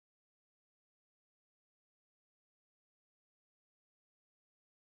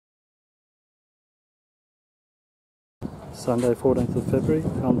Sunday 14th of February,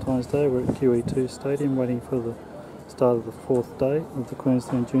 Valentine's Day. We're at Qe2 Stadium waiting for the start of the fourth day of the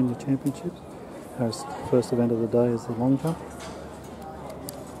Queensland Junior Championships. Our first event of the day is the long jump.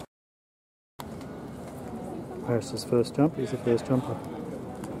 Harris's first jump, he's the first jumper.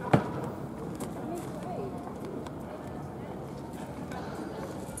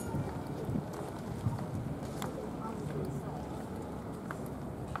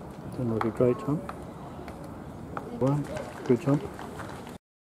 Didn't look a great jump. One, good jump.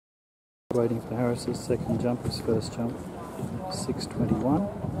 Waiting for Harris's second jump, his first jump, 6:21.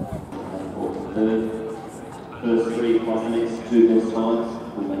 First 3 next 2 best times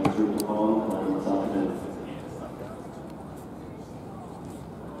will make it through the final playing this afternoon.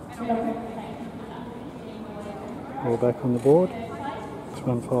 We're back on the board. It's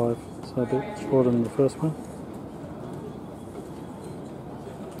 1:05, so a bit shorter than the first one.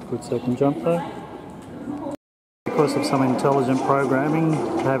 Good second jump though. Because of some intelligent programming,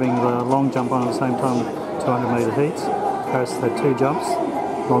 having the long jump on at the same time with 200 metre heats, Harris had 2 jumps.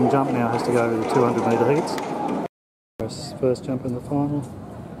 Long jump now has to go over the 200 metre heats. Harris' first jump in the final.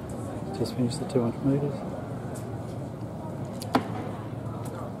 Just finished the 200 metres.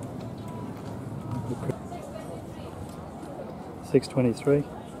 6:23.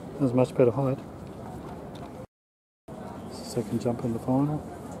 That was much better height. Second jump in the final.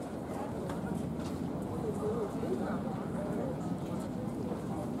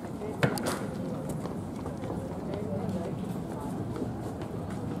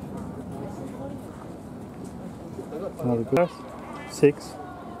 Another good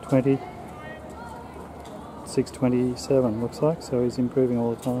 6:20, 6:27 looks like, so he's improving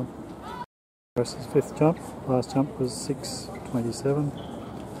all the time. Harris's fifth jump, last jump was 6:27,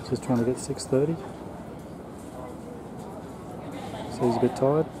 just trying to get 6:30. So he's a bit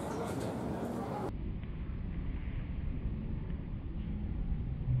tired.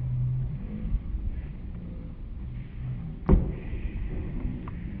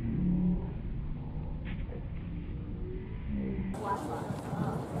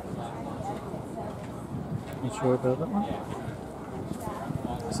 Not sure about that one.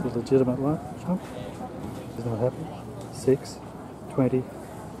 It's a legitimate jump. He's not happy. 6:20.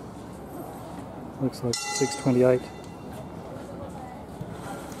 Looks like 6:28.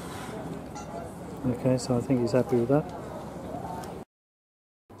 Okay, so I think he's happy with that.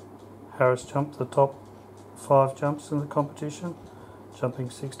 Harris jumped the top 5 jumps in the competition, jumping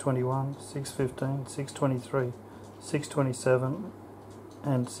 6:21, 6:15, 6:23, 6:27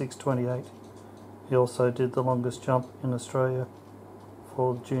 and 6:28. He also did the longest jump in Australia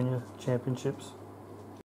for the Junior Championships.